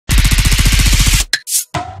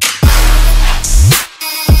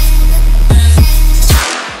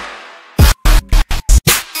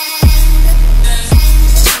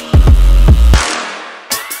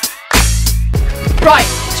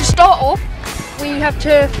we have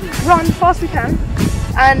to run fast as we can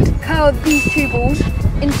and curl these 2 balls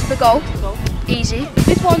into the goal. Easy.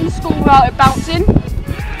 This one's score without it bouncing.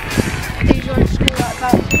 These ones score without it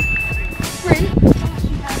bouncing. Sprint, fast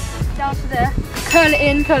you can, down to there. Curl it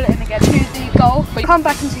in again to the goal. But come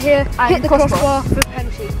back into here, and hit the crossbar for a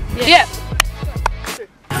penalty. Yeah.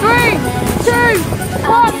 3, 2,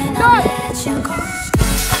 1, go!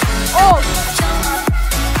 Oh!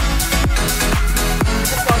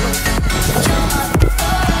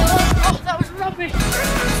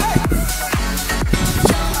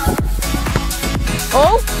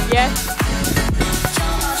 Oh, yeah.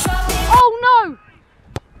 Oh no!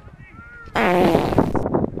 Oh.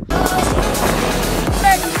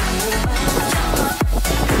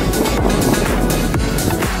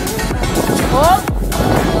 Oh.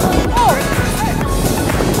 Oh.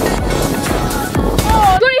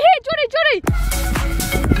 Jonny, hit! Jonny!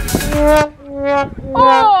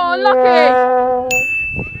 Oh, lucky!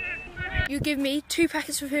 You give me 2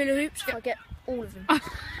 packets of hula hoops if I get all of them.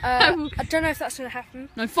 I don't know if that's going to happen.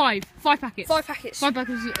 No, 5 packets. 5 packets. 5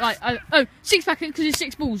 packets, like, 6 packets because it's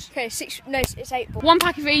 6 balls. Okay, 6, no, it's 8 balls. 1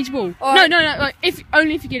 packet for each ball. Right. No, like,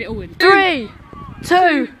 only if you get it all in. 3,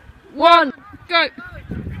 2, 1, go!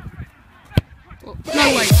 Oh,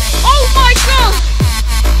 no way. Oh my god!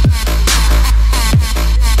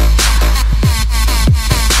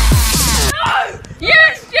 No!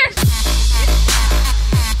 Yes!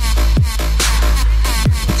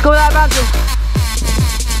 Score that boundary.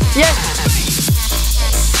 Yes.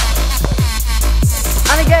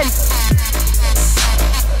 And again.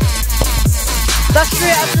 That's 3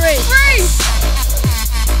 out of 3. 3!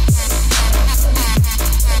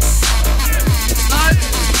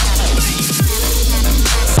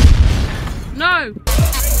 No!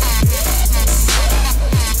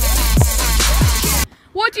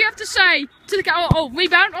 What do you have to say to the guy? Oh,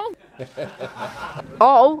 rebound? Oh!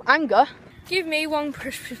 Oh, anger. Give me 1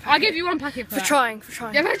 Christmas packet. I'll give you 1 packet for trying.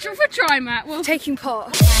 Yeah, for trying, Matt. Well, taking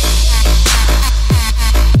part.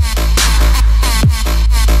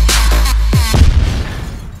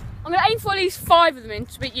 I'm going to aim for at least 5 of them in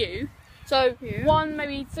to beat you. So, 1,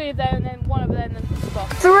 maybe 3 of them, and then 1 over there, and then stop.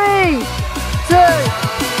 3, 2, 1,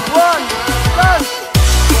 go!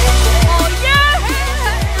 Oh, yeah!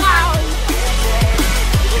 Wow!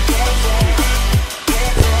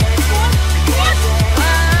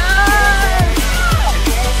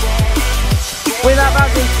 Win that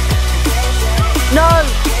boundary. No!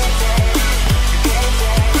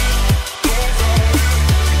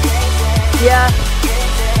 Yeah.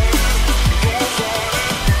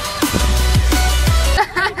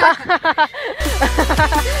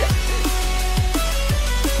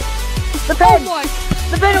 The pen! Oh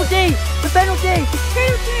the penalty! The penalty!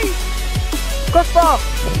 Penalty! Crossbar!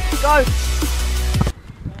 Go!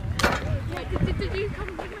 Wait, did you come?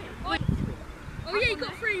 Oh yeah, you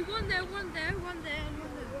got 3. 1 there, 1 there, 1 there, and 1 there.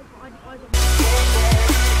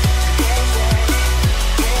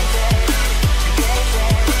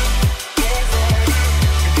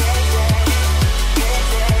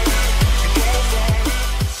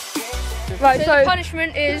 Right, so the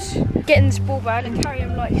punishment is getting this ball back and carry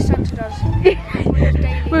him like Santa does.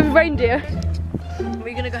 With reindeer. Are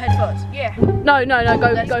we gonna go head first? Yeah. No,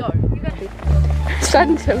 go. Let's go.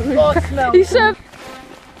 Santa. Oh, smell. He's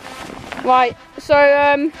right, so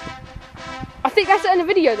I think that's the end of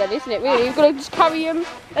the video then, isn't it? Really, we've got to just carry him.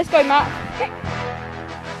 Let's go, Matt.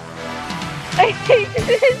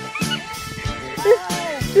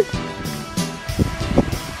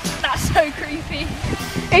 That's so creepy.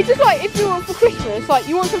 It's just like if you want for Christmas, like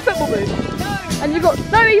you want some football boots. No. And you got,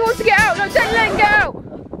 no, he wants to get out. No, don't let him get out.